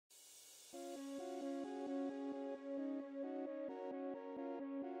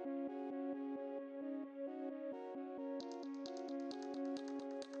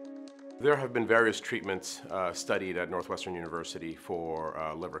There have been various treatments studied at Northwestern University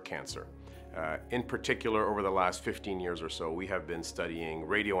for liver cancer. In particular, over the last 15 years or so, we have been studying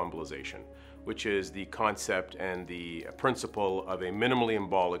radioembolisation, which is the concept and the principle of a minimally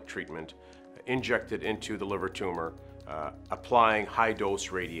embolic treatment injected into the liver tumor, applying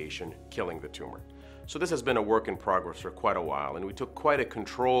high-dose radiation, killing the tumor. So this has been a work in progress for quite a while, and we took quite a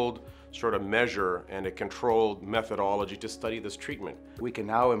controlled sort of measure and a controlled methodology to study this treatment. We can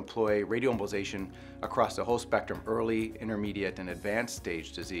now employ radioembolization across the whole spectrum, early, intermediate, and advanced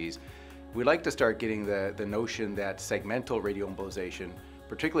stage disease. We'd like to start getting the notion that segmental radioembolization,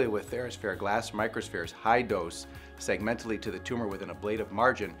 particularly with TheraSphere glass microspheres, high dose, segmentally to the tumor with an ablative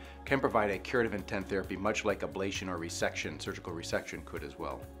margin, can provide a curative intent therapy much like ablation or resection, surgical resection could as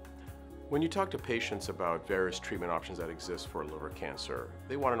well. When you talk to patients about various treatment options that exist for liver cancer,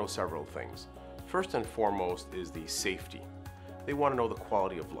 they want to know several things. First and foremost is the safety. They want to know the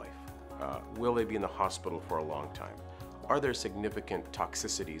quality of life. Will they be in the hospital for a long time? Are there significant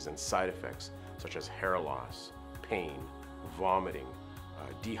toxicities and side effects such as hair loss, pain, vomiting,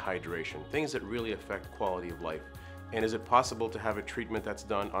 dehydration, things that really affect quality of life? And is it possible to have a treatment that's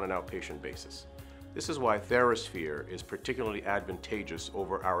done on an outpatient basis? This is why TheraSphere is particularly advantageous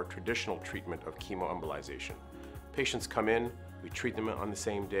over our traditional treatment of chemoembolization. Patients come in, we treat them on the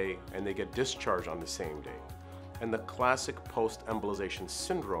same day, and they get discharged on the same day. And the classic post-embolization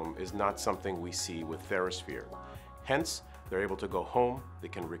syndrome is not something we see with TheraSphere. Hence, they're able to go home, they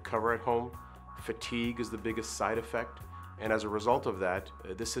can recover at home. Fatigue is the biggest side effect. And as a result of that,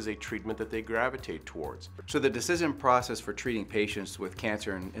 this is a treatment that they gravitate towards. So the decision process for treating patients with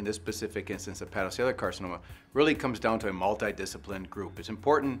cancer, in this specific instance of hepatocellular carcinoma, really comes down to a multidisciplined group. It's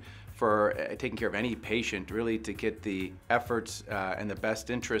important for taking care of any patient really to get the efforts and the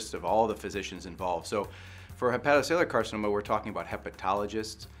best interests of all the physicians involved. So for hepatocellular carcinoma, we're talking about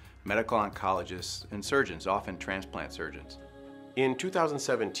hepatologists, medical oncologists, and surgeons, often transplant surgeons. In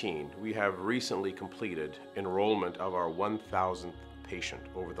 2017, we have recently completed enrollment of our 1,000th patient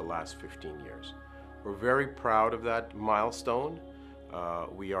over the last 15 years. We're very proud of that milestone.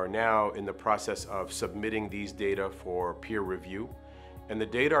 We are now in the process of submitting these data for peer review, and the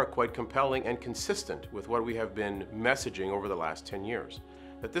data are quite compelling and consistent with what we have been messaging over the last 10 years,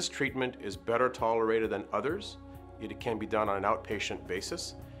 that this treatment is better tolerated than others, it can be done on an outpatient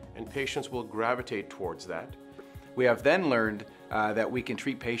basis, and patients will gravitate towards that. We have then learned that we can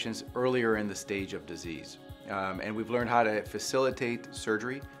treat patients earlier in the stage of disease. And we've learned how to facilitate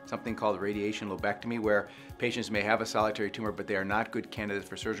surgery, something called radiation lobectomy, where patients may have a solitary tumor, but they are not good candidates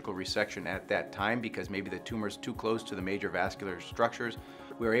for surgical resection at that time because maybe the tumor is too close to the major vascular structures.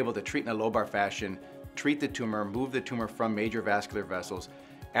 We are able to treat in a lobar fashion, treat the tumor, move the tumor from major vascular vessels,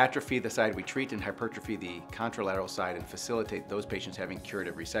 atrophy the side we treat, and hypertrophy the contralateral side, and facilitate those patients having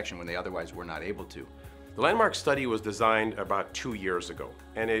curative resection when they otherwise were not able to. The landmark study was designed about 2 years ago,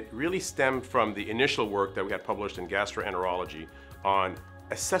 and it really stemmed from the initial work that we had published in gastroenterology on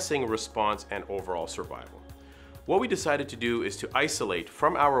assessing response and overall survival. What we decided to do is to isolate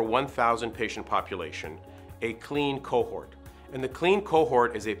from our 1,000 patient population a clean cohort. And the clean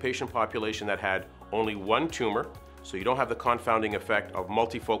cohort is a patient population that had only one tumor, so you don't have the confounding effect of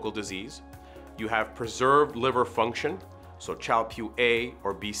multifocal disease. You have preserved liver function, so Child-Pugh A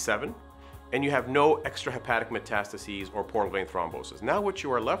or B7. And you have no extrahepatic metastases or portal vein thrombosis. Now what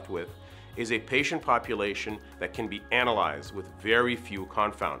you are left with is a patient population that can be analyzed with very few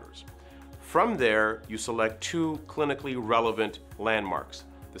confounders. From there, you select two clinically relevant landmarks,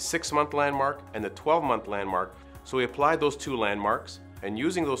 the 6-month landmark and the 12-month landmark. So we applied those two landmarks, and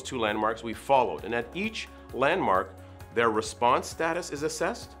using those two landmarks, we followed. And at each landmark, their response status is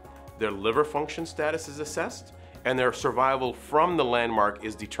assessed, their liver function status is assessed, and their survival from the landmark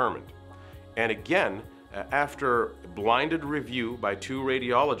is determined. And again, after blinded review by two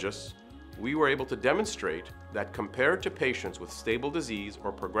radiologists, we were able to demonstrate that compared to patients with stable disease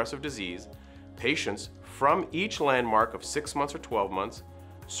or progressive disease, patients from each landmark of 6 months or 12 months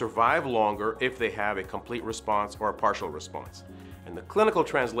survive longer if they have a complete response or a partial response. And the clinical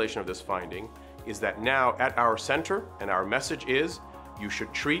translation of this finding is that now at our center, and our message is, you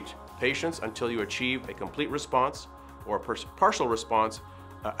should treat patients until you achieve a complete response or a partial response,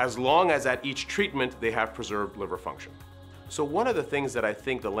 as long as at each treatment they have preserved liver function. So one of the things that I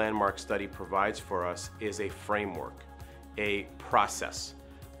think the landmark study provides for us is a framework, a process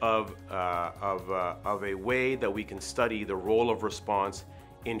of a way that we can study the role of response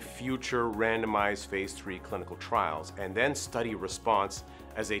in future randomized phase 3 clinical trials, and then study response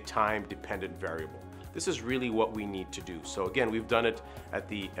as a time-dependent variable. This is really what we need to do. So again, we've done it at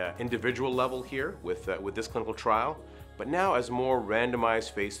the individual level here with this clinical trial, But now as more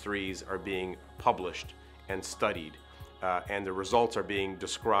randomized phase 3s are being published and studied, and the results are being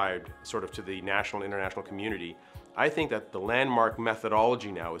described sort of to the national and international community, I think that the landmark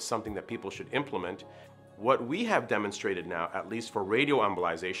methodology now is something that people should implement. What we have demonstrated now, at least for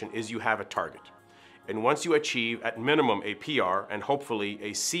radioembolization, is you have a target. And once you achieve at minimum a PR and hopefully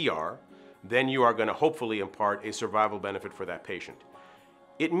a CR, then you are going to hopefully impart a survival benefit for that patient.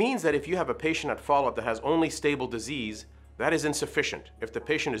 It means that if you have a patient at follow-up that has only stable disease, that is insufficient. If the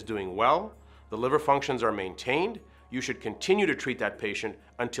patient is doing well, the liver functions are maintained, you should continue to treat that patient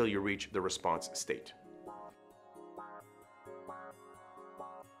until you reach the response state.